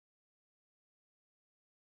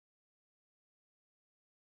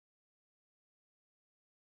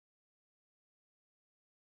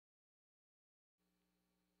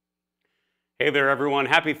Hey there, everyone.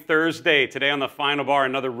 Happy Thursday. Today on the final bar,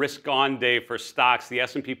 another risk-on day for stocks. The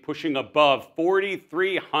S&P pushing above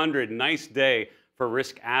 4,300. Nice day for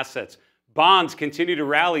risk assets. Bonds continue to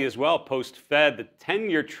rally as well post-Fed. The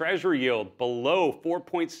 10-year Treasury yield below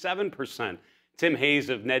 4.7%. Tim Hayes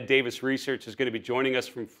of Ned Davis Research is going to be joining us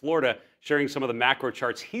from Florida, sharing some of the macro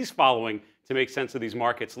charts he's following to make sense of these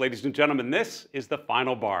markets. Ladies and gentlemen, this is the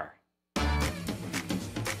final bar.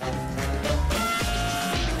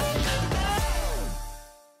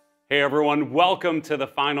 Hey everyone, welcome to the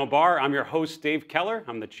final bar. I'm your host, Dave Keller.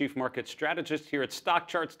 I'm the Chief Market Strategist here at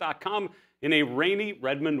StockCharts.com in a rainy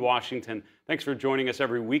Redmond, Washington. Thanks for joining us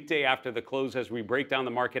every weekday after the close as we break down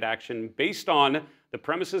the market action based on the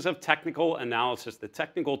premises of technical analysis, the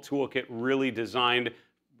technical toolkit really designed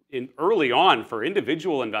early on for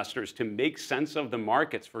individual investors to make sense of the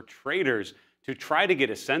markets, for traders to try to get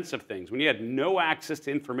a sense of things. When you had no access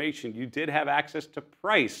to information, you did have access to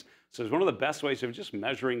price. So it's one of the best ways of just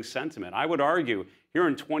measuring sentiment. I would argue here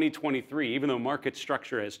in 2023, even though market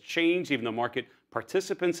structure has changed, even though market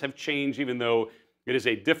participants have changed, even though it is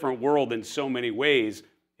a different world in so many ways,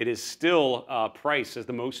 it is still price as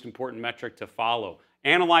the most important metric to follow.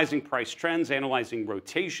 Analyzing price trends, analyzing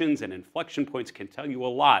rotations and inflection points can tell you a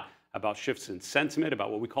lot about shifts in sentiment,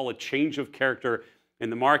 about what we call a change of character in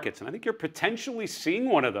the markets. And I think you're potentially seeing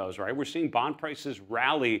one of those, right? We're seeing bond prices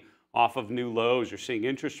rally off of new lows. You're seeing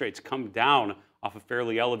interest rates come down off of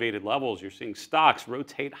fairly elevated levels. You're seeing stocks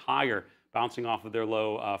rotate higher, bouncing off of their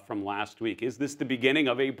low from last week. Is this the beginning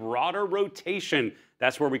of a broader rotation?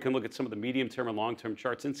 That's where we can look at some of the medium-term and long-term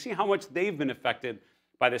charts and see how much they've been affected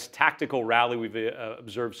by this tactical rally we've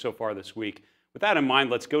observed so far this week. With that in mind,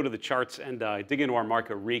 let's go to the charts and dig into our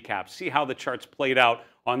market recap, see how the charts played out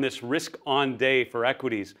on this risk-on day for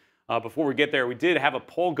equities. Before we get there, we did have a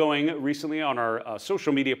poll going recently on our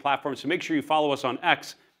social media platforms, so make sure you follow us on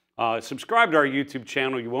X. Subscribe to our YouTube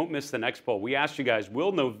channel. You won't miss the next poll. We asked you guys,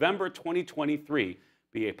 will November 2023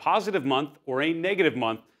 be a positive month or a negative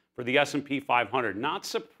month for the S&P 500? Not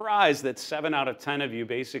surprised that 7 out of 10 of you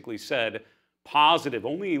basically said positive.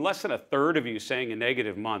 Only less than a third of you saying a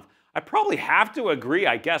negative month. I probably have to agree,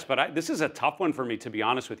 I guess, but this is a tough one for me, to be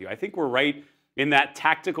honest with you. I think we're right in that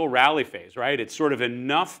tactical rally phase, right? It's sort of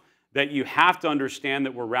enough that you have to understand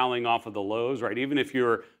that we're rallying off of the lows, right? Even if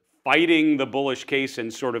you're fighting the bullish case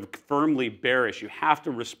and sort of firmly bearish, you have to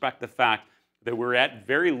respect the fact that we're at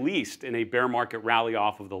very least in a bear market rally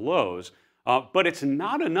off of the lows. But it's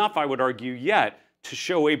not enough, I would argue, yet to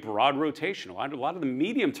show a broad rotation. A lot of the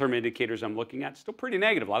medium-term indicators I'm looking at still pretty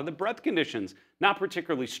negative. A lot of the breadth conditions not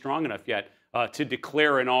particularly strong enough yet to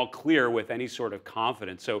declare an all clear with any sort of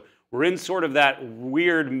confidence. So we're in sort of that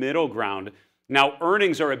weird middle ground. Now,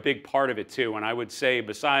 earnings are a big part of it, too. And I would say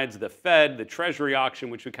besides the Fed, the Treasury auction,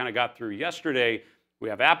 which we kind of got through yesterday, we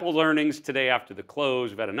have Apple's earnings today after the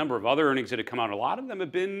close. We've had a number of other earnings that have come out. A lot of them have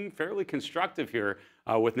been fairly constructive here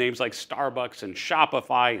with names like StarBucks and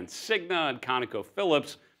Shopify and Cigna and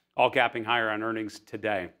ConocoPhillips all gapping higher on earnings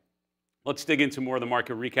today. Let's dig into more of the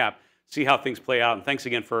market recap, see how things play out. And thanks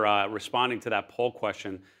again for responding to that poll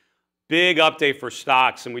question. Big update for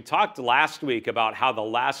stocks, and we talked last week about how the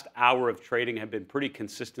last hour of trading had been pretty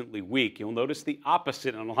consistently weak. You'll notice the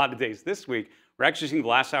opposite on a lot of days this week. We're actually seeing the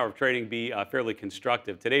last hour of trading be fairly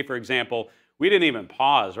constructive. Today, for example, we didn't even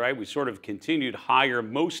pause, right? We sort of continued higher.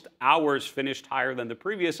 Most hours finished higher than the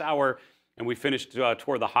previous hour, and we finished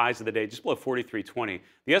toward the highs of the day, just below 43.20.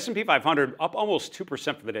 The S&P 500 up almost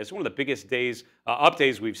 2% for the day. It's one of the biggest days, up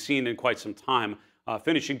days we've seen in quite some time.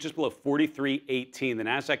 Finishing just below 43.18. The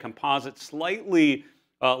NASDAQ Composite slightly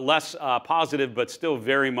less positive, but still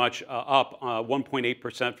very much up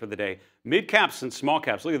 1.8% for the day. Mid caps and small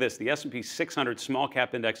caps, look at this. The S&P 600 small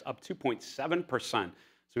cap index up 2.7%. So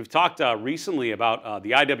we've talked recently about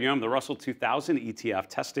the IWM, the Russell 2000 ETF,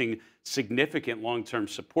 testing significant long-term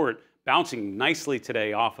support, bouncing nicely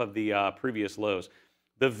today off of the previous lows.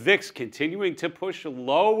 The VIX continuing to push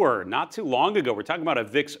lower. Not too long ago, we're talking about a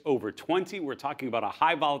VIX over 20. We're talking about a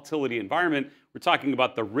high volatility environment. We're talking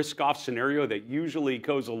about the risk-off scenario that usually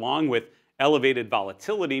goes along with elevated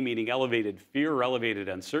volatility, meaning elevated fear or elevated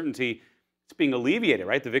uncertainty. It's being alleviated,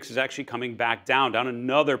 right? The VIX is actually coming back down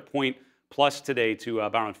another point plus today to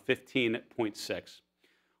around 15.6.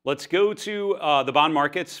 Let's go to the bond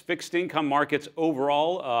markets, fixed income markets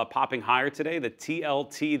overall popping higher today. The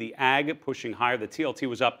TLT, the AG, pushing higher. The TLT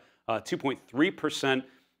was up 2.3%.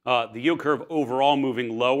 The yield curve overall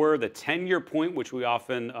moving lower. The 10-year point, which we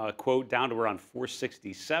often quote, down to around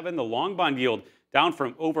 467. The long bond yield down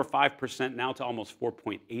from over 5% now to almost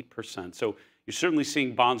 4.8%. So you're certainly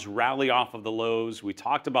seeing bonds rally off of the lows. We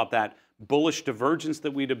talked about that bullish divergence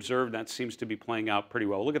that we'd observed. That seems to be playing out pretty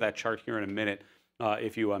well. We'll look at that chart here in a minute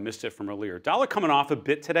if you missed it from earlier. Dollar coming off a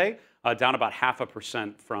bit today, down about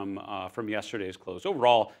 0.5% from yesterday's close.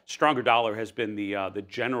 Overall, stronger dollar has been the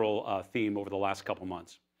general theme over the last couple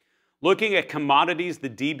months. Looking at commodities, the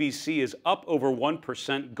DBC is up over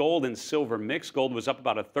 1%. Gold and silver mix. Gold was up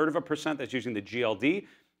about 1/3%. That's using the GLD.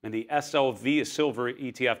 And the SLV, a silver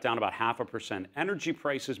ETF, down about 0.5%. Energy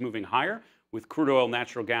prices moving higher, with crude oil,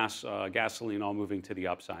 natural gas, gasoline all moving to the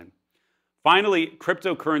upside. Finally,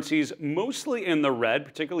 cryptocurrencies mostly in the red,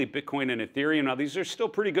 particularly Bitcoin and Ethereum. Now, these are still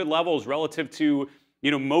pretty good levels relative to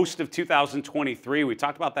most of 2023. We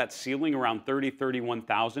talked about that ceiling around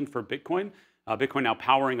 31,000 for Bitcoin. Bitcoin now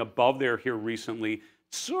powering above there here recently,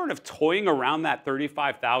 sort of toying around that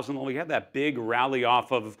 35,000. We had that big rally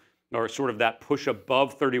off of, or sort of that push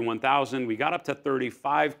above 31,000. We got up to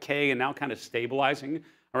 35K and now kind of stabilizing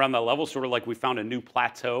around that level, sort of like we found a new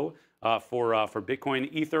plateau for Bitcoin.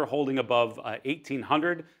 Ether holding above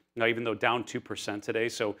 1,800, even though down 2% today.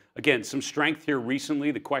 So again, some strength here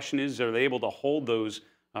recently. The question is, are they able to hold those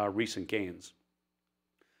recent gains?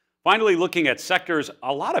 Finally, looking at sectors,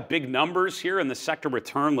 a lot of big numbers here in the sector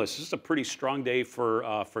return list. This is a pretty strong day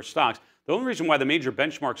for stocks. The only reason why the major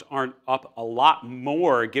benchmarks aren't up a lot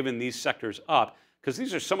more, given these sectors up, because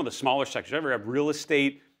these are some of the smaller sectors. You have real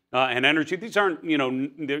estate and energy. These aren't,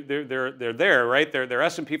 they're there, right? They're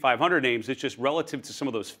S&P 500 names. It's just relative to some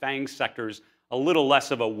of those FANG sectors, a little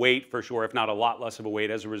less of a weight for sure, if not a lot less of a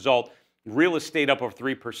weight. As a result, real estate up over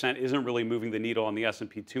 3% isn't really moving the needle on the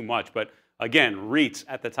S&P too much. But again, REITs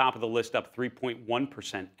at the top of the list up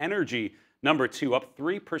 3.1%. Energy, number 2, up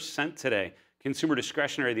 3% today. Consumer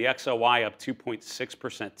discretionary, the XLY up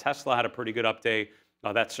 2.6%. Tesla had a pretty good up day.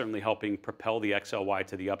 That's certainly helping propel the XLY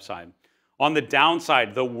to the upside. On the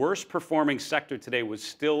downside, the worst performing sector today was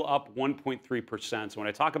still up 1.3%. So when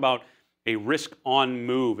I talk about a risk on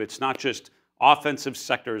move, it's not just offensive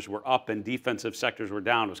sectors were up and defensive sectors were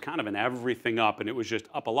down. It was kind of an everything up, and it was just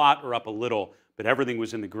up a lot or up a little, but everything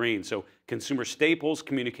was in the green. So consumer staples,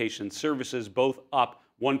 communication services, both up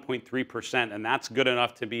 1.3%, and that's good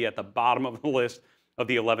enough to be at the bottom of the list of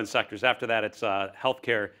the 11 sectors. After that, it's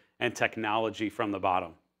healthcare and technology from the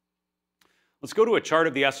bottom. Let's go to a chart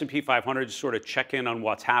of the S&P 500 to sort of check in on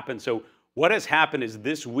what's happened. So what has happened is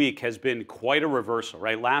this week has been quite a reversal,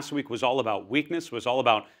 right? Last week was all about weakness, was all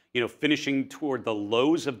about finishing toward the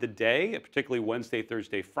lows of the day, particularly Wednesday,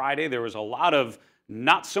 Thursday, Friday. There was a lot of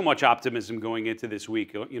not so much optimism going into this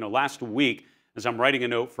week. Last week, as I'm writing a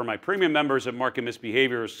note for my premium members of Market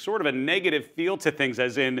Misbehavior, sort of a negative feel to things,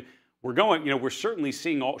 as in we're certainly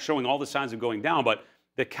showing all the signs of going down, but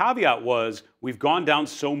the caveat was we've gone down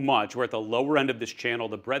so much. We're at the lower end of this channel.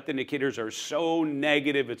 The breadth indicators are so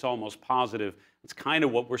negative, it's almost positive. It's kind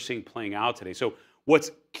of what we're seeing playing out today. So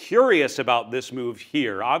what's curious about this move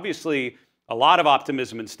here, obviously a lot of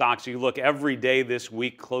optimism in stocks. You look every day this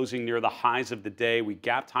week closing near the highs of the day. We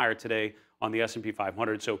gapped higher today on the S&P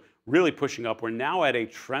 500. So really pushing up. We're now at a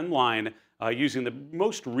trend line using the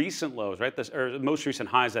most recent lows, right? Or most recent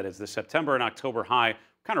highs, that is, the September and October high,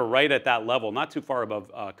 kind of right at that level, not too far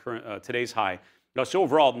above today's high. So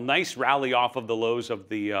overall, nice rally off of the lows of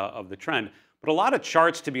the trend. But a lot of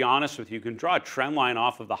charts, to be honest with you, can draw a trend line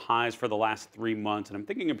off of the highs for the last 3 months. And I'm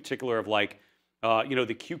thinking in particular of the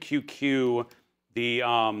QQQ, the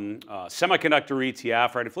semiconductor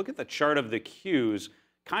ETF, right? If you look at the chart of the Qs,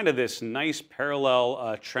 kind of this nice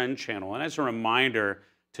parallel trend channel. And as a reminder,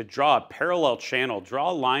 to draw a parallel channel, draw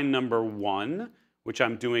line number 1, which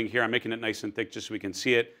I'm doing here. I'm making it nice and thick just so we can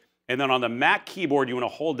see it. And then on the Mac keyboard, you want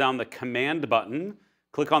to hold down the Command button,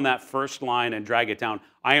 click on that first line and drag it down.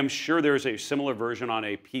 I am sure there's a similar version on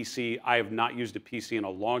a PC. I have not used a PC in a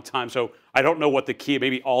long time, so I don't know what the key,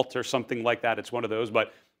 maybe Alt or something like that. It's one of those,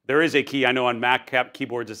 but there is a key. I know on Mac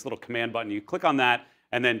keyboards, this little Command button. You click on that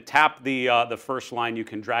and then tap the first line. You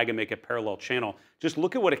can drag and make a parallel channel. Just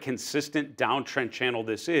look at what a consistent downtrend channel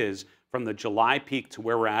this is from the July peak to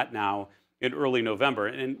where we're at now in early November.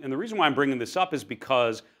 And the reason why I'm bringing this up is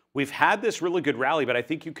because we've had this really good rally, but I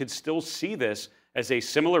think you could still see this as a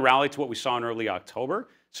similar rally to what we saw in early October,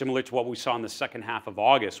 similar to what we saw in the second half of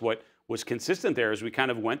August. What was consistent there is we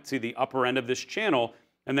kind of went to the upper end of this channel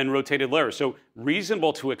and then rotated lower. So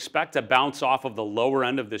reasonable to expect a bounce off of the lower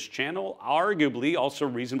end of this channel, arguably also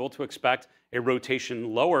reasonable to expect a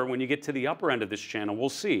rotation lower when you get to the upper end of this channel. We'll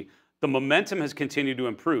see. The momentum has continued to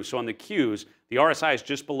improve. So on the Qs, the RSI is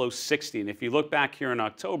just below 60. And if you look back here in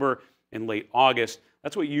October and late August,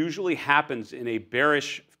 that's what usually happens in a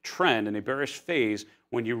bearish trend, in a bearish phase.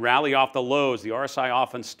 When you rally off the lows, the RSI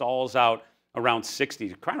often stalls out around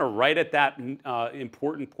 60, kind of right at that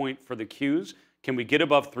important point for the Qs. Can we get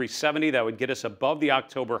above 370? That would get us above the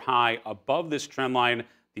October high, above this trend line.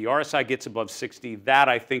 The RSI gets above 60. That,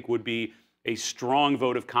 I think, would be a strong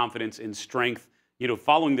vote of confidence in strength,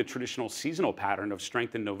 following the traditional seasonal pattern of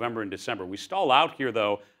strength in November and December. We stall out here,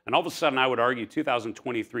 though, and all of a sudden, I would argue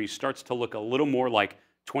 2023 starts to look a little more like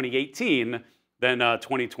 2018 than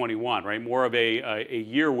 2021, right? More of a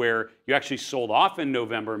year where you actually sold off in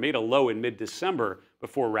November, made a low in mid-December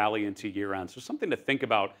before rally into year-end. So something to think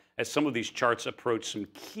about as some of these charts approach some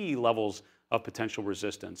key levels of potential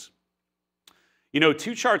resistance.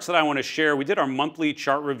 Two charts that I want to share. We did our monthly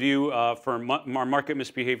chart review for our Market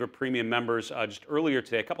Misbehavior Premium members just earlier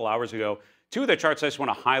today, a couple hours ago. Two of the charts I just want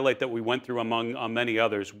to highlight that we went through among many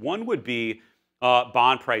others. One would be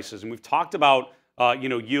bond prices, and we've talked about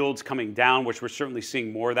yields coming down, which we're certainly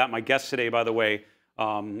seeing more of that. My guest today, by the way,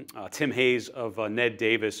 Tim Hayes of Ned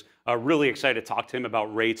Davis, really excited to talk to him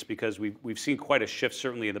about rates because we've seen quite a shift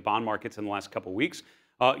certainly in the bond markets in the last couple of weeks.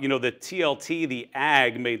 The TLT, the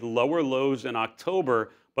AG, made lower lows in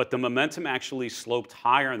October, but the momentum actually sloped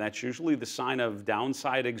higher, and that's usually the sign of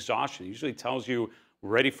downside exhaustion. It usually tells you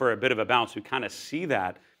we're ready for a bit of a bounce. We kind of see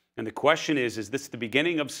that. And the question is this the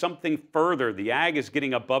beginning of something further? The AG is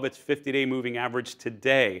getting above its 50-day moving average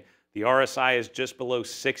today. The RSI is just below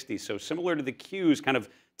 60. So similar to the Qs, kind of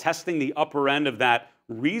testing the upper end of that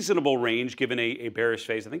reasonable range given a bearish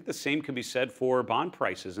phase. I think the same can be said for bond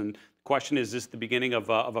prices. And the question is this the beginning of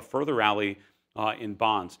a further rally in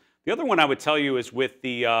bonds? The other one I would tell you is with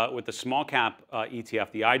the small cap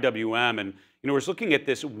ETF, the IWM. And we're looking at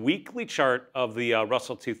this weekly chart of the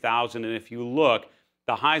Russell 2000. And if you look,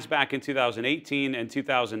 the highs back in 2018 and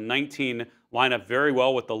 2019 line up very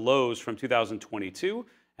well with the lows from 2022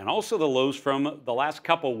 and also the lows from the last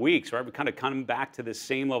couple weeks, right? We kind of come back to the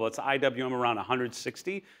same level. It's IWM around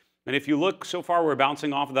 160. And if you look, so far we're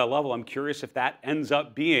bouncing off of that level. I'm curious if that ends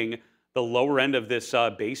up being the lower end of this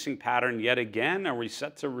basing pattern yet again. Are we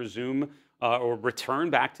set to resume or return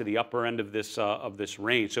back to the upper end of this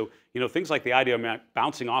range? So, things like the IWM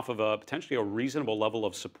bouncing off of potentially a reasonable level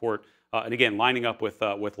of support. And again, lining up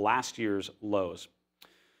with last year's lows.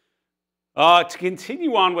 To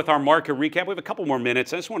continue on with our market recap, we have a couple more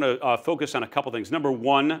minutes. I just want to focus on a couple things. Number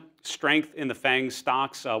one, strength in the FANG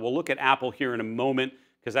stocks. We'll look at Apple here in a moment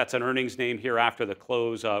because that's an earnings name here after the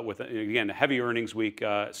close with, again, a heavy earnings week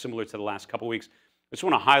similar to the last couple weeks. I just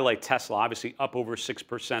want to highlight Tesla, obviously up over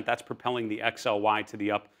 6%. That's propelling the XLY to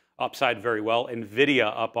the upside very well.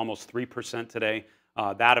 NVIDIA up almost 3% today.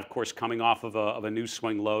 That, of course, coming off of a new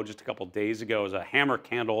swing low just a couple days ago is a hammer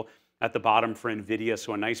candle at the bottom for NVIDIA,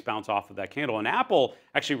 so a nice bounce off of that candle. And Apple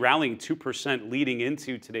actually rallying 2% leading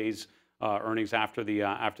into today's earnings after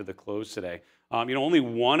the close today. Only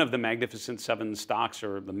one of the Magnificent Seven stocks,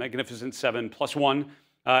 or the Magnificent Seven plus one,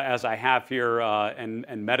 as I have here,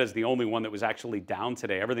 and Meta's the only one that was actually down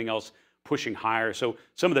today. Everything else pushing higher. So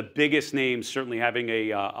some of the biggest names certainly having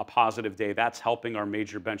a positive day. That's helping our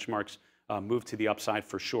major benchmarks move to the upside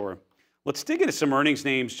for sure. Let's dig into some earnings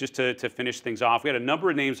names just to finish things off. We had a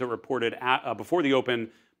number of names that reported before the open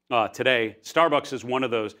today. SBUX is one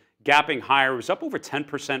of those, gapping higher. It was up over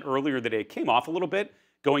 10% earlier today. It came off a little bit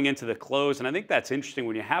going into the close, and I think that's interesting.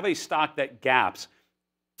 When you have a stock that gaps,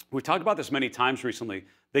 we've talked about this many times recently,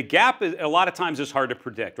 the gap a lot of times is hard to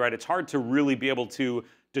predict, right? It's hard to really be able to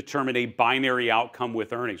determine a binary outcome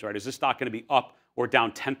with earnings, right? Is this stock going to be up or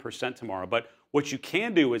down 10% tomorrow? But what you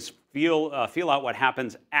can do is feel out what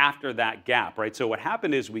happens after that gap, right? So what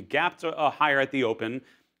happened is we gapped higher at the open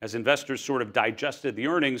as investors sort of digested the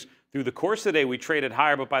earnings. Through the course of the day, we traded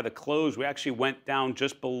higher, but by the close, we actually went down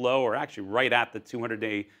just below, or actually right at the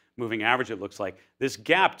 200-day moving average, it looks like. This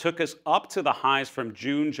gap took us up to the highs from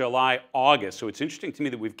June, July, August. So it's interesting to me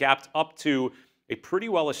that we've gapped up to a pretty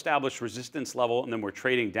well-established resistance level, and then we're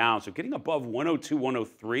trading down. So getting above 102,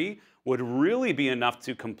 103 would really be enough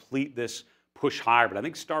to complete this push higher, but I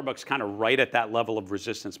think SBUX kind of right at that level of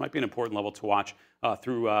resistance. Might be an important level to watch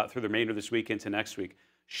through the remainder of this week into next week.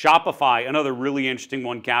 Shopify, another really interesting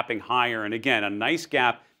one, gapping higher. And again, a nice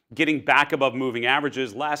gap, getting back above moving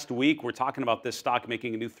averages. Last week, we're talking about this stock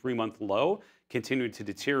making a new 3-month low, continuing to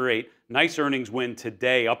deteriorate. Nice earnings win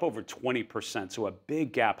today, up over 20%, so a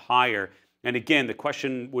big gap higher. And again, the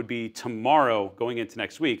question would be tomorrow, going into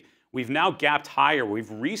next week, we've now gapped higher. We've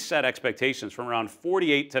reset expectations from around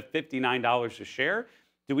 $48 to $59 a share.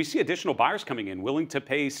 Do we see additional buyers coming in willing to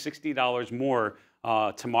pay $60 more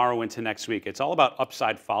tomorrow into next week? It's all about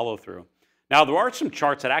upside follow through. Now, there are some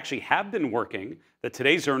charts that actually have been working, that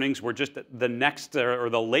today's earnings were just the next or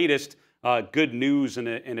the latest good news in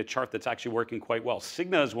a chart that's actually working quite well.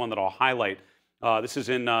 Cigna is one that I'll highlight. This is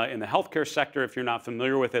in the healthcare sector. If you're not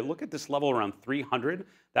familiar with it, look at this level around 300.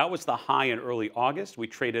 That was the high in early August. We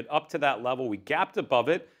traded up to that level. We gapped above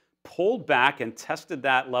it, pulled back, and tested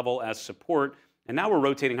that level as support. And now we're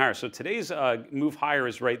rotating higher. So today's move higher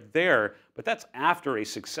is right there, but that's after a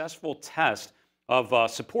successful test of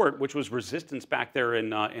support, which was resistance back there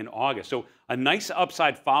in August. So a nice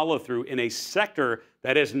upside follow through in a sector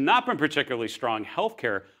that has not been particularly strong,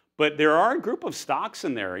 healthcare. But there are a group of stocks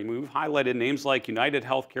in there. I mean, we've highlighted names like United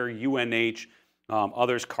Healthcare, UNH,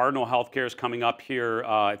 others. Cardinal Healthcare is coming up here,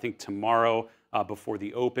 I think, tomorrow before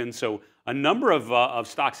the open. So a number of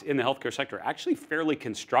stocks in the healthcare sector are actually fairly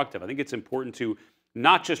constructive. I think it's important to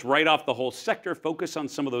not just write off the whole sector, focus on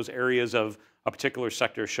some of those areas of a particular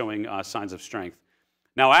sector showing signs of strength.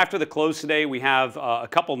 Now, after the close today, we have a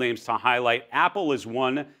couple names to highlight. Apple is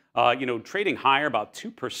one, trading higher, about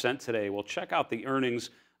 2% today. We'll check out the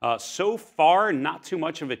earnings. So far, not too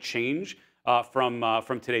much of a change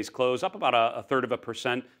from today's close, up about a third of a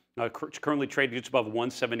percent. Currently trading just above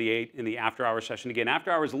 178 in the after-hour session. Again,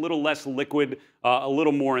 after hours a little less liquid, a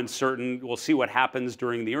little more uncertain. We'll see what happens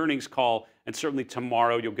during the earnings call, and certainly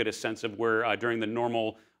tomorrow you'll get a sense of where during the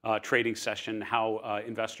normal trading session how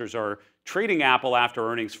investors are trading Apple after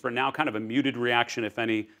earnings. For now, kind of a muted reaction, if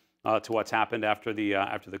any, to what's happened after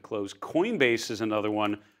the close. Coinbase is another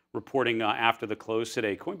one reporting after the close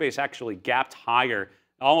today. Coinbase actually gapped higher,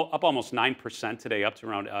 up almost 9% today, up to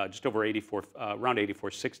around just over 84, around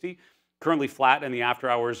 84.60. Currently flat in the after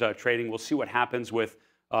hours trading. We'll see what happens with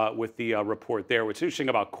the report there. What's interesting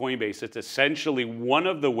about Coinbase, it's essentially one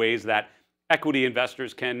of the ways that equity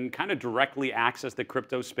investors can kind of directly access the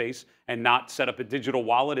crypto space and not set up a digital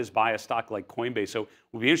wallet is buy a stock like Coinbase. So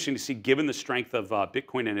it'll be interesting to see, given the strength of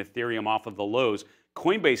Bitcoin and Ethereum off of the lows,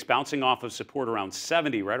 Coinbase bouncing off of support around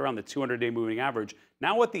 70, right around the 200-day moving average,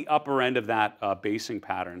 now at the upper end of that basing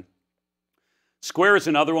pattern. Square is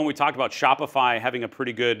another one. We talked about Shopify having a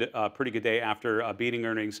pretty good day after beating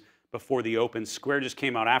earnings before the open. Square just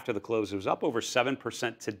came out after the close. It was up over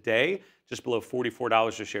 7% today, just below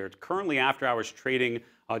 $44 a share. It's currently after hours trading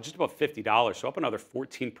just about $50, so up another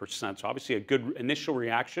 14%. So obviously a good initial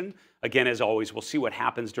reaction. Again, as always, we'll see what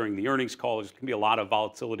happens during the earnings call. There's going to be a lot of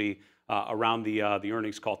volatility around the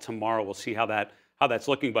earnings call tomorrow. We'll see how that's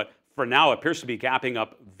looking. But for now, it appears to be gapping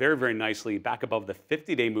up very, very nicely, back above the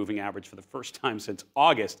 50-day moving average for the first time since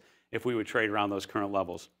August, if we would trade around those current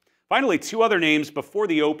levels. Finally, two other names before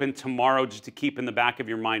the open tomorrow, just to keep in the back of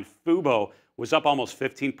your mind. Fubo was up almost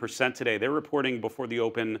 15% today. They're reporting before the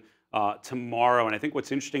open tomorrow. And I think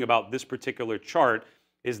what's interesting about this particular chart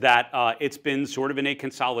is that it's been sort of in a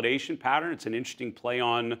consolidation pattern. It's an interesting play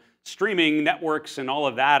on streaming networks and all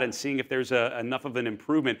of that, and seeing if there's enough of an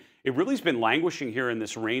improvement. It really has been languishing here in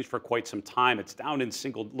this range for quite some time. It's down in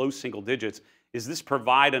low single digits. Does this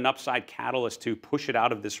provide an upside catalyst to push it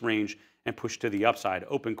out of this range and push to the upside?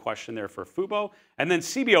 Open question there for Fubo. And then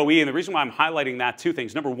CBOE, and the reason why I'm highlighting that, two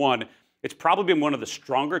things. Number one, it's probably been one of the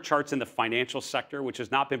stronger charts in the financial sector, which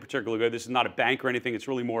has not been particularly good. This is not a bank or anything. It's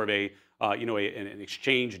really more of an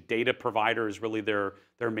exchange data provider is really their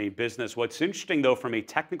main business. What's interesting, though, from a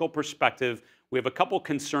technical perspective, we have a couple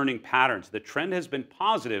concerning patterns. The trend has been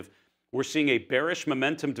positive. We're seeing a bearish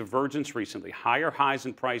momentum divergence recently. Higher highs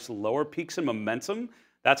in price, lower peaks in momentum.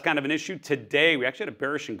 That's kind of an issue. Today, we actually had a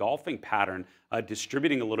bearish engulfing pattern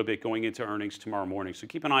distributing a little bit going into earnings tomorrow morning. So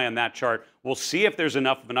keep an eye on that chart. We'll see if there's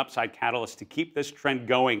enough of an upside catalyst to keep this trend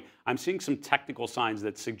going. I'm seeing some technical signs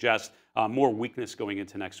that suggest more weakness going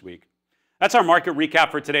into next week. That's our market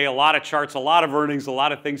recap for today. A lot of charts, a lot of earnings, a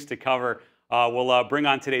lot of things to cover. We'll bring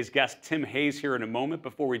on today's guest, Tim Hayes, here in a moment.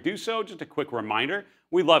 Before we do so, just a quick reminder,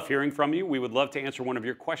 we love hearing from you. We would love to answer one of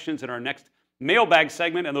your questions in our next mailbag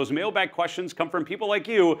segment, and those mailbag questions come from people like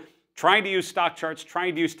you trying to use stock charts,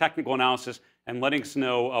 trying to use technical analysis, and letting us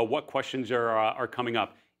know what questions are coming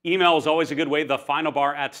up. Email is always a good way,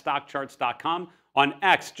 thefinalbar@stockcharts.com. On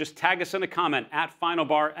X, just tag us in a comment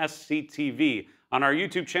 @finalbarsctv. On our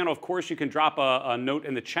YouTube channel, of course, you can drop a note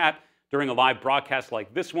in the chat during a live broadcast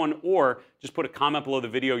like this one, or just put a comment below the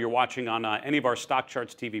video you're watching on any of our Stock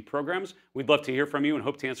Charts TV programs. We'd love to hear from you and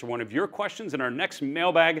hope to answer one of your questions in our next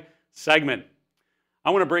mailbag segment.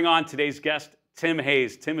 I want to bring on today's guest, Tim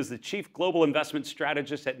Hayes. Tim is the Chief Global Investment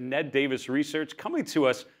Strategist at Ned Davis Research, coming to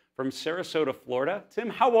us from Sarasota, Florida. Tim,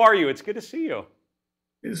 how are you? It's good to see you.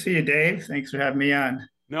 Good to see you, Dave. Thanks for having me on.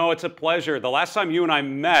 No, it's a pleasure. The last time you and I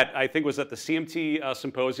met, I think, was at the CMT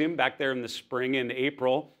symposium back there in the spring in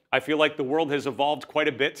April. I feel like the world has evolved quite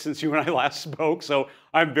a bit since you and I last spoke, so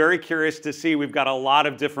I'm very curious to see. We've got a lot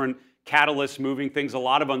of different catalysts moving things, a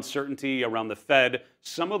lot of uncertainty around the Fed.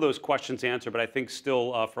 Some of those questions answered, but I think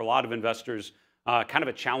still for a lot of investors, kind of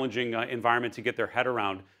a challenging environment to get their head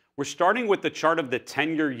around. We're starting with the chart of the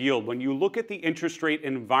 10-year yield. When you look at the interest rate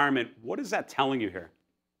environment, what is that telling you here?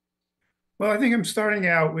 Well, I think I'm starting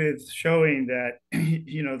out with showing that,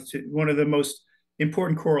 one of the most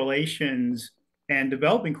important correlations and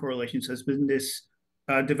developing correlations has been this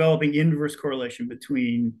developing inverse correlation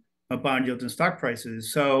between bond yields and stock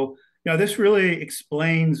prices. So, this really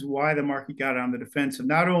explains why the market got on the defensive,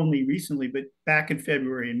 not only recently, but back in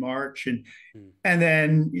February and March. And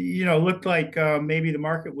then, looked like maybe the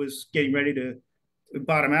market was getting ready to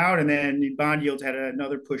bottom out, and then the bond yields had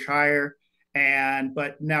another push higher.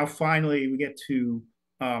 But now finally we get to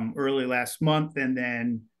early last month, and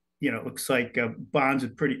then it looks like bond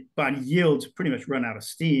yields pretty much run out of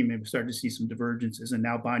steam, and we started to see some divergences, and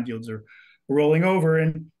now bond yields are rolling over.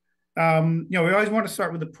 And we always want to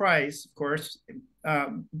start with the price, of course,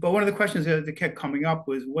 but one of the questions that kept coming up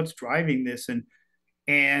was what's driving this,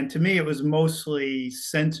 and to me it was mostly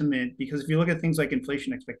sentiment, because if you look at things like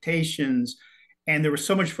inflation expectations, and there was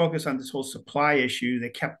so much focus on this whole supply issue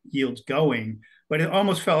that kept yields going. But it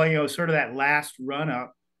almost felt like, sort of that last run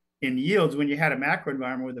up in yields when you had a macro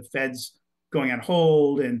environment where the Fed's going on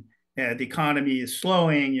hold and the economy is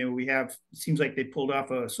slowing. It seems like they pulled off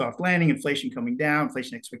a soft landing, inflation coming down,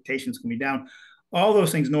 inflation expectations coming down. All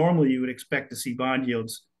those things normally you would expect to see bond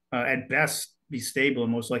yields at best be stable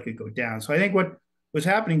and most likely go down. So I think what was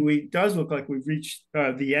happening, does look like we've reached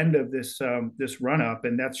the end of this run up,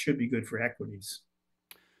 and that should be good for equities.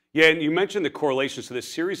 Yeah, and you mentioned the correlation. So the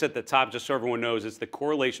series at the top, just so everyone knows, it's the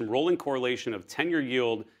correlation, rolling correlation of 10-year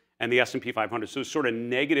yield and the S&P 500. So sort of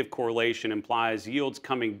negative correlation implies yields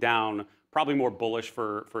coming down, probably more bullish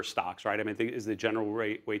for stocks, right? I mean, I think is the general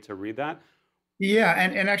way to read that. Yeah,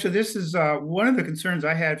 and actually this is one of the concerns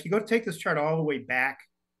I had. If you go take this chart all the way back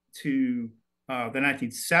to the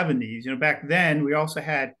 1970s, back then we also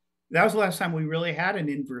had, that was the last time we really had an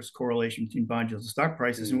inverse correlation between bond yields and stock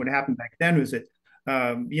prices. And what happened back then was that,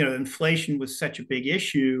 inflation was such a big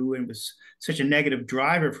issue and was such a negative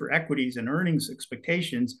driver for equities and earnings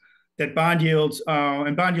expectations that bond yields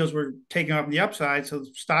were taking up on the upside. So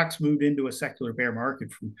stocks moved into a secular bear market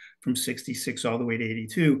from 66 all the way to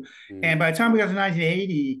 82. And by the time we got to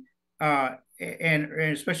 1980, and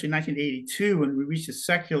especially 1982, when we reached a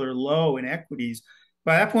secular low in equities,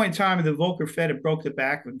 by that point in time, the Volcker Fed had broke the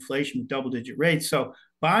back of inflation with double-digit rates. So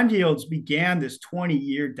bond yields began this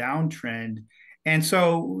 20-year downtrend. And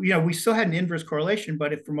so, we still had an inverse correlation,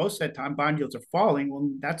 but if for most of that time bond yields are falling, well,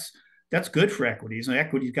 that's good for equities. And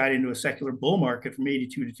equities got into a secular bull market from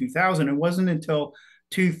 82 to 2000. It wasn't until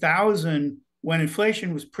 2000 when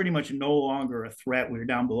inflation was pretty much no longer a threat. We were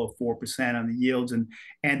down below 4% on the yields, and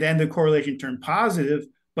then the correlation turned positive.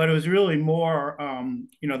 But it was really more,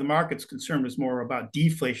 the market's concern was more about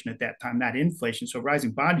deflation at that time, not inflation. So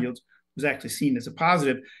rising bond yields was actually seen as a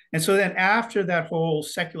positive. And so then after that whole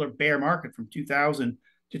secular bear market from 2000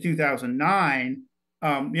 to 2009,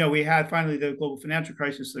 we had finally the global financial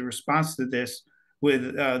crisis, the response to this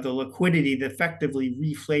with the liquidity that effectively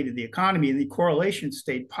reflated the economy, and the correlation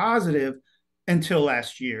stayed positive until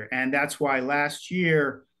last year. And that's why last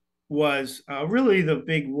year was really the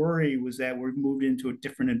big worry, was that we've moved into a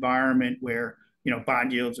different environment where,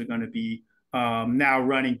 bond yields are going to be now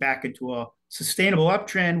running back into a sustainable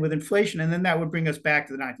uptrend with inflation. And then that would bring us back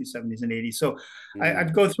to the 1970s and 80s. So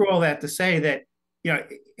I'd go through all that to say that,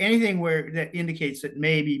 anything where that indicates that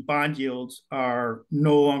maybe bond yields are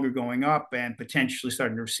no longer going up and potentially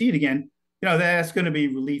starting to recede again, that's going to be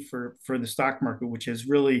relief for the stock market, which is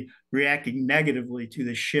really reacting negatively to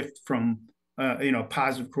the shift from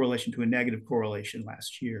positive correlation to a negative correlation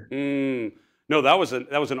last year. No, that was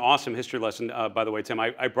an awesome history lesson, by the way, Tim.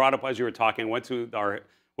 I brought up as you were talking, went to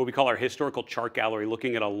what we call our historical chart gallery,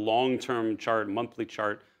 looking at a long-term chart, monthly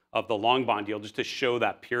chart of the long bond yield, just to show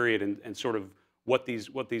that period and sort of what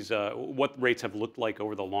rates have looked like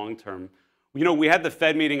over the long term. We had the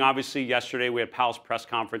Fed meeting obviously yesterday. We had Powell's press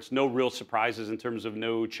conference. No real surprises in terms of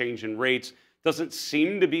no change in rates. Doesn't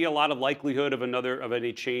seem to be a lot of likelihood of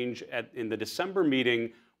any change in the December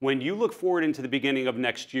meeting. When you look forward into the beginning of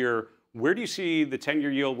next year, where do you see the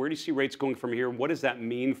 10-year yield? Where do you see rates going from here? What does that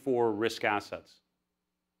mean for risk assets?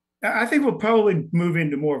 I think we'll probably move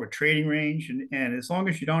into more of a trading range, and as long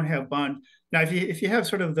as you don't have bond. Now, if you have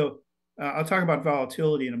sort of I'll talk about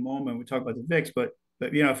volatility in a moment. We talk about the VIX, but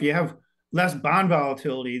if you have less bond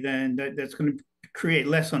volatility, then that's going to create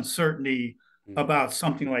less uncertainty about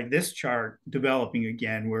something like this chart developing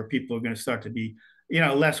again, where people are going to start to be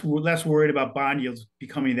less worried about bond yields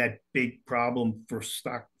becoming that big problem for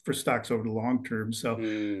stocks over the long term. So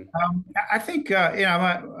I think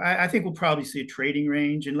I think we'll probably see a trading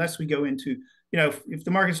range unless we go into if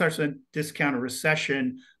the market starts to discount a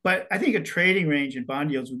recession, but I think a trading range in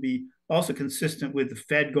bond yields would be also consistent with the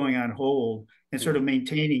Fed going on hold and sort of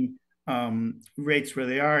maintaining rates where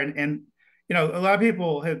they are. And a lot of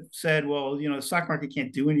people have said, well, the stock market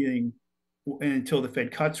can't do anything until the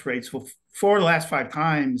Fed cuts rates. Well, for the last 5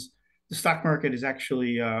 times, the stock market has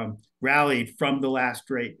actually rallied from the last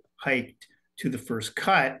rate hike to the first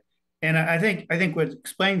cut. And I think what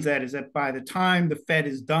explains that is that by the time the Fed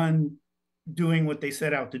is done doing what they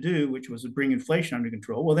set out to do, which was to bring inflation under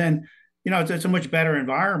control, well, then it's a much better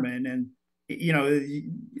environment. And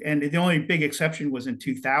and the only big exception was in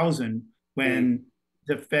 2000 when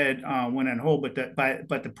the Fed went on hold. But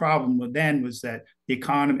the problem then was that the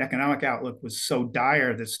economic outlook was so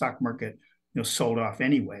dire that the stock market sold off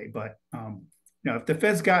anyway. But if the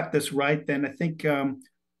Fed's got this right, then I think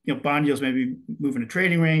bond yields maybe move in a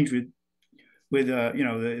trading range with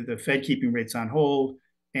the Fed keeping rates on hold,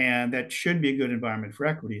 and that should be a good environment for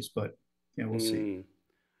equities. But we'll see.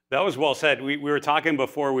 That was well said. We were talking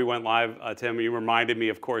before we went live, Tim. You reminded me,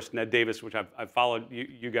 of course, Ned Davis, which I've followed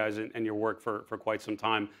you guys and your work for quite some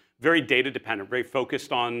time. Very data dependent, very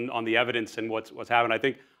focused on the evidence and what's happening. I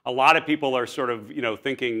think a lot of people are sort of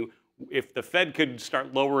thinking if the Fed could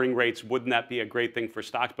start lowering rates, wouldn't that be a great thing for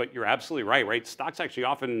stocks? But you're absolutely right, right? Stocks actually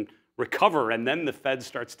often recover, and then the Fed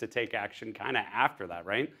starts to take action kind of after that,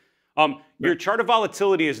 right? Your chart of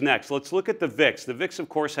volatility is next. Let's look at the VIX. The VIX, of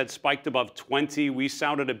course, had spiked above 20. We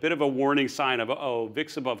sounded a bit of a warning sign of, oh,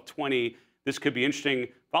 VIX above 20. This could be interesting.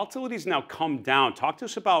 Volatility has now come down. Talk to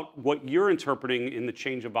us about what you're interpreting in the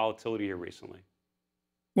change of volatility here recently.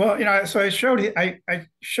 Well, so I showed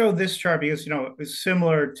this chart because it's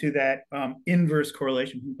similar to that inverse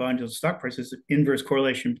correlation between bond yield and stock prices, inverse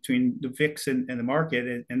correlation between the VIX and the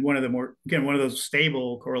market, and one of those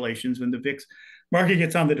stable correlations. When the VIX market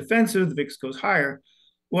gets on the defensive, the VIX goes higher.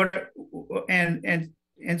 So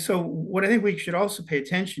what I think we should also pay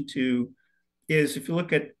attention to is if you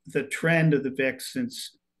look at the trend of the VIX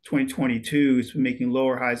since 2022, it's been making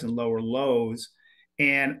lower highs and lower lows.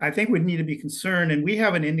 And I think we need to be concerned. And we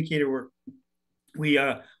have an indicator where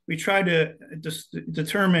we try to just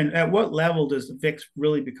determine at what level does the VIX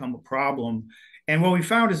really become a problem. And what we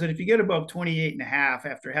found is that if you get above 28.5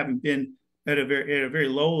 after having been at a very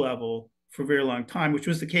low level for a very long time, which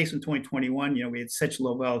was the case in 2021, we had such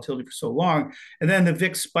low volatility for so long, and then the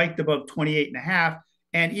VIX spiked above 28.5.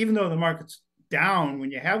 And even though the market's down when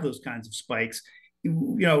you have those kinds of spikes,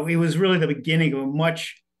 it was really the beginning of a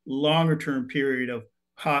much longer term period of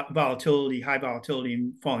high volatility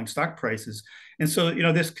and falling stock prices. And so,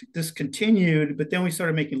 this continued, but then we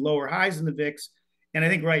started making lower highs in the VIX. And I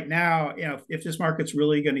think right now, if this market's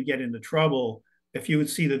really going to get into trouble, if you would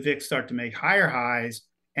see the VIX start to make higher highs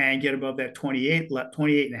and get above that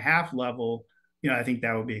 28.5 level, I think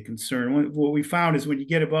that would be a concern. What we found is when you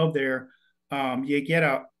get above there,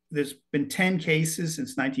 there's been 10 cases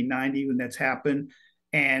since 1990 when that's happened.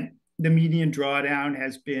 And the median drawdown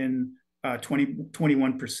has been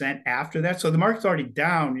 21% after that. So the market's already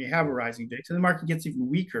down. You have a rising VIX, and the market gets even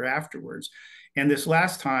weaker afterwards. And this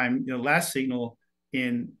last time, last signal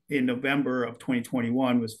in November of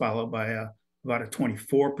 2021 was followed by about a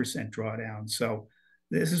 24% drawdown. So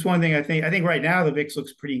this is one thing I think right now the VIX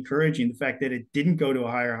looks pretty encouraging. The fact that it didn't go to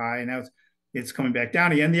a higher high and now it's coming back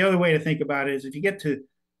down again. The other way to think about it is if you get to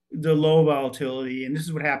the low volatility, and this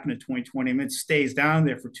is what happened in 2020, and it stays down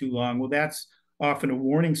there for too long, well, that's often a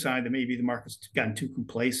warning sign that maybe the market's gotten too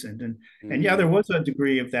complacent. And yeah, there was a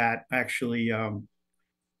degree of that actually,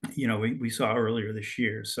 we saw earlier this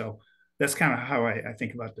year. So that's kind of how I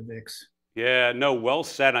think about the VIX. Yeah, no, well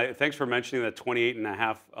said. Thanks for mentioning that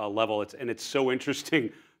 28.5 level. It's so interesting.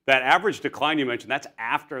 That average decline you mentioned, that's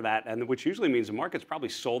after that, and which usually means the market's probably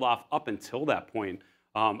sold off up until that point.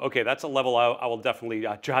 Okay, that's a level I will definitely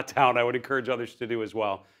jot down. I would encourage others to do as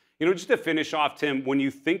well. Just to finish off, Tim, when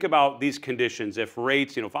you think about these conditions, if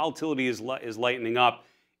rates, volatility is lightening up,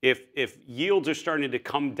 if yields are starting to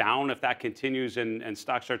come down, if that continues and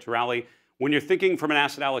stocks start to rally, when you're thinking from an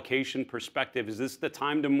asset allocation perspective, is this the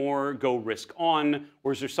time to more go risk on,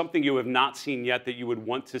 or is there something you have not seen yet that you would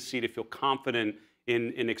want to see to feel confident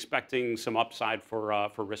in expecting some upside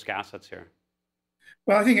for risk assets here?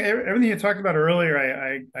 Well, I think everything you talked about earlier,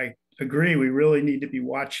 I agree. We really need to be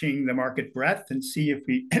watching the market breadth and see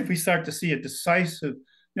if we start to see a decisive,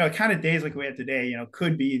 kind of days like we had today,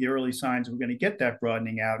 could be the early signs we're going to get that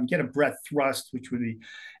broadening out and get a breadth thrust, which would be,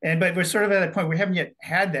 but we're sort of at that point. We haven't yet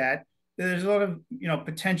had that. There's a lot of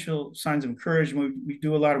potential signs of encouragement. We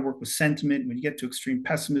do a lot of work with sentiment. When you get to extreme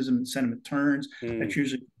pessimism and sentiment turns, that's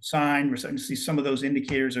usually a sign. We're starting to see some of those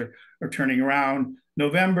indicators are turning around.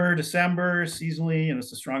 November, December, seasonally,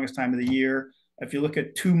 it's the strongest time of the year. If you look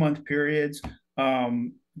at 2-month periods,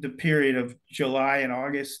 the period of July and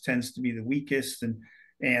August tends to be the weakest,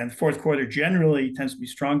 and fourth quarter generally tends to be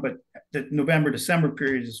strong, but the November December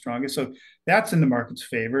period is the strongest. So that's in the market's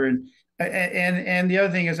favor. And the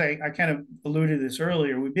other thing is, I kind of alluded to this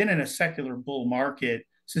earlier. We've been in a secular bull market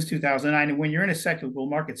since 2009, and when you're in a secular bull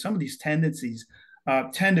market, some of these tendencies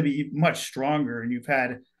tend to be much stronger. And you've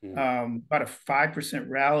had about a 5%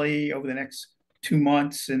 rally over the next 2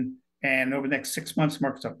 months, and over the next 6 months, the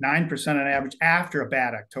market's up 9% on average after a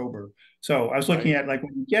bad October. So I was looking at, like,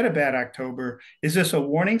 when you get a bad October, is this a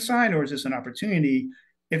warning sign or is this an opportunity?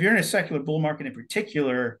 If you're in a secular bull market in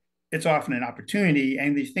particular, it's often an opportunity.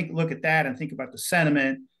 And you look at that and think about the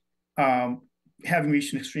sentiment having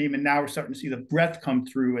reached an extreme, and now we're starting to see the breadth come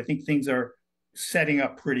through. I think things are setting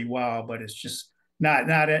up pretty well, but it's just not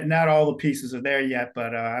all the pieces are there yet.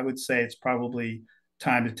 But I would say it's probably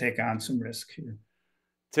time to take on some risk here.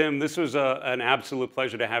 Tim, this was an absolute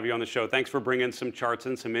pleasure to have you on the show. Thanks for bringing some charts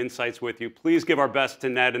and some insights with you. Please give our best to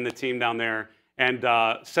Ned and the team down there, and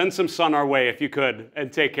send some sun our way if you could.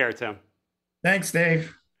 And take care, Tim. Thanks,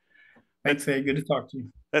 Dave. Thanks, Dave. Good to talk to you.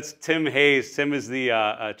 That's Tim Hayes. Tim is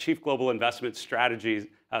the Chief Global Investment Strategist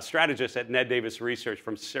at Ned Davis Research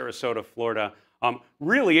from Sarasota, Florida.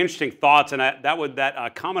 Really interesting thoughts, and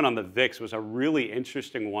that comment on the VIX was a really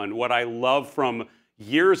interesting one. What I love from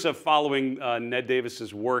years of following Ned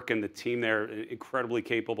Davis's work and the team there, incredibly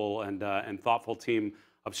capable and thoughtful team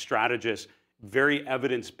of strategists, very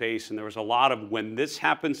evidence-based, and there was a lot of, when this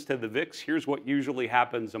happens to the VIX, here's what usually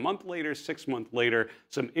happens a month later, 6 months later.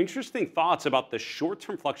 Some interesting thoughts about the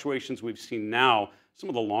short-term fluctuations we've seen now, some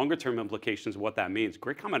of the longer-term implications of what that means.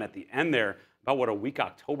 Great comment at the end there about what a weak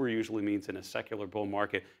October usually means in a secular bull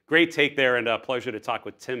market. Great take there, and a pleasure to talk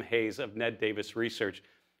with Tim Hayes of Ned Davis Research.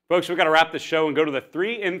 Folks, we've got to wrap the show and go to the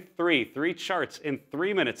 3 in 3, 3 charts in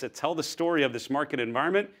 3 minutes that tell the story of this market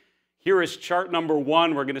environment. Here is chart number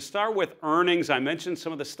 1. We're going to start with earnings. I mentioned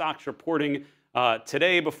some of the stocks reporting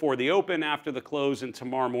today before the open, after the close, and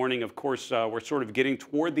tomorrow morning. Of course, we're sort of getting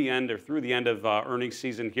toward the end or through the end of earnings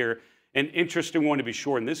season here. An interesting one to be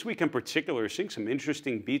sure. And this week in particular, we're seeing some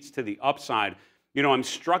interesting beats to the upside. You know, I'm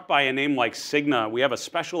struck by a name like Cigna. We have a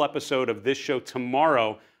special episode of this show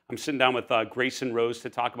tomorrow. I'm sitting down with Grayson Rose to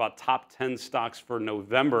talk about top 10 stocks for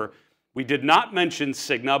November. We did not mention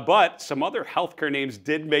Cigna, but some other healthcare names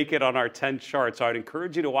did make it on our 10 charts. So I'd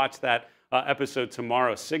encourage you to watch that episode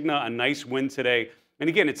tomorrow. Cigna, a nice win today. And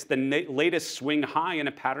again, it's the latest swing high in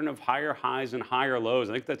a pattern of higher highs and higher lows.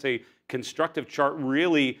 I think that's a constructive chart,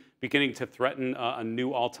 really beginning to threaten a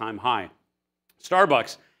new all-time high.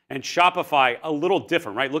 StarBucks and Shopify, a little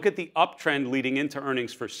different, right? Look at the uptrend leading into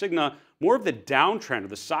earnings for Cigna, more of the downtrend or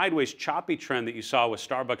the sideways choppy trend that you saw with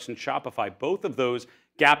Starbucks and Shopify. Both of those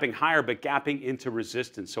gapping higher, but gapping into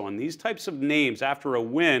resistance. So on these types of names, after a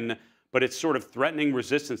win, but it's sort of threatening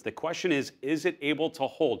resistance, the question is it able to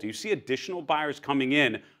hold? Do you see additional buyers coming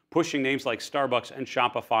in, pushing names like Starbucks and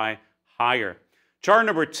Shopify higher? Chart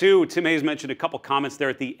number 2, Tim Hayes mentioned a couple comments there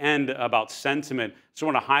at the end about sentiment. So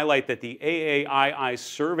I want to highlight that the AAPL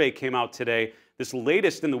survey came out today. This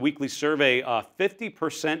latest in the weekly survey,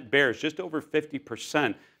 50% bears, just over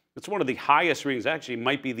 50%. It's one of the highest readings, actually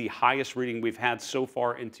might be the highest reading we've had so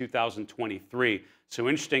far in 2023. So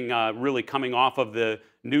interesting, really coming off of the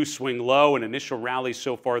new swing low and initial rally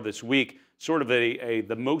so far this week, sort of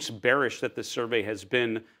the most bearish that the survey has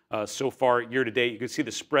been so far year to date. You can see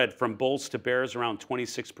the spread from bulls to bears around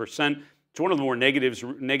 26%. It's one of the more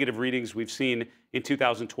negative readings we've seen in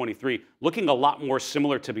 2023. Looking a lot more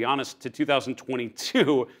similar, to be honest, to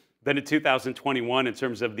 2022 than in 2021 in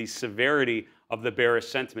terms of the severity of the bearish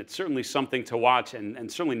sentiment. Certainly something to watch,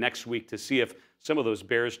 and certainly next week to see if some of those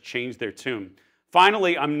bears change their tune.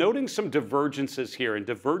 Finally, I'm noting some divergences here, and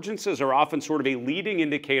divergences are often sort of a leading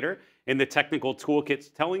indicator in the technical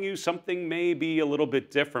toolkits telling you something may be a little bit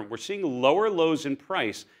different. We're seeing lower lows in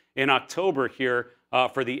price in October here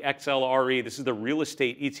for the XLRE. This is the real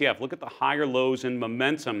estate ETF. Look at the higher lows in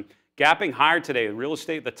momentum. Gapping higher today. Real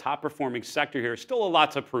estate, the top performing sector here. Still a lot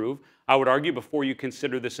to prove, I would argue, before you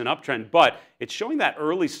consider this an uptrend, but it's showing that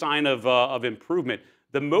early sign of improvement.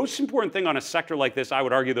 The most important thing on a sector like this, I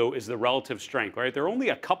would argue, though, is the relative strength, right? There are only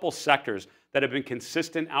a couple sectors that have been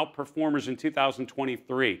consistent outperformers in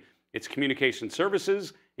 2023. It's communication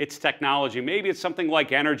services, it's technology. Maybe it's something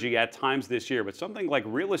like energy at times this year, but something like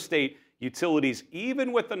real estate, utilities,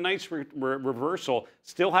 even with a nice reversal,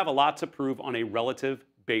 still have a lot to prove on a relative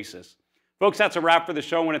basis. Folks, that's a wrap for the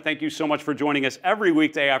show. I want to thank you so much for joining us every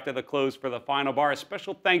weekday after the close for the final bar. A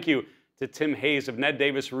special thank you to Tim Hayes of Ned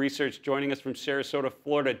Davis Research joining us from Sarasota,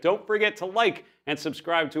 Florida. Don't forget to like and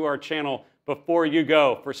subscribe to our channel. before you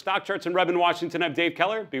go. For Stock Charts in Redmond, Washington, I'm Dave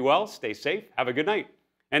Keller. Be well, stay safe, have a good night,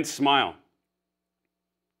 and smile.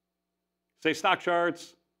 Say Stock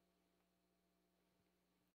Charts.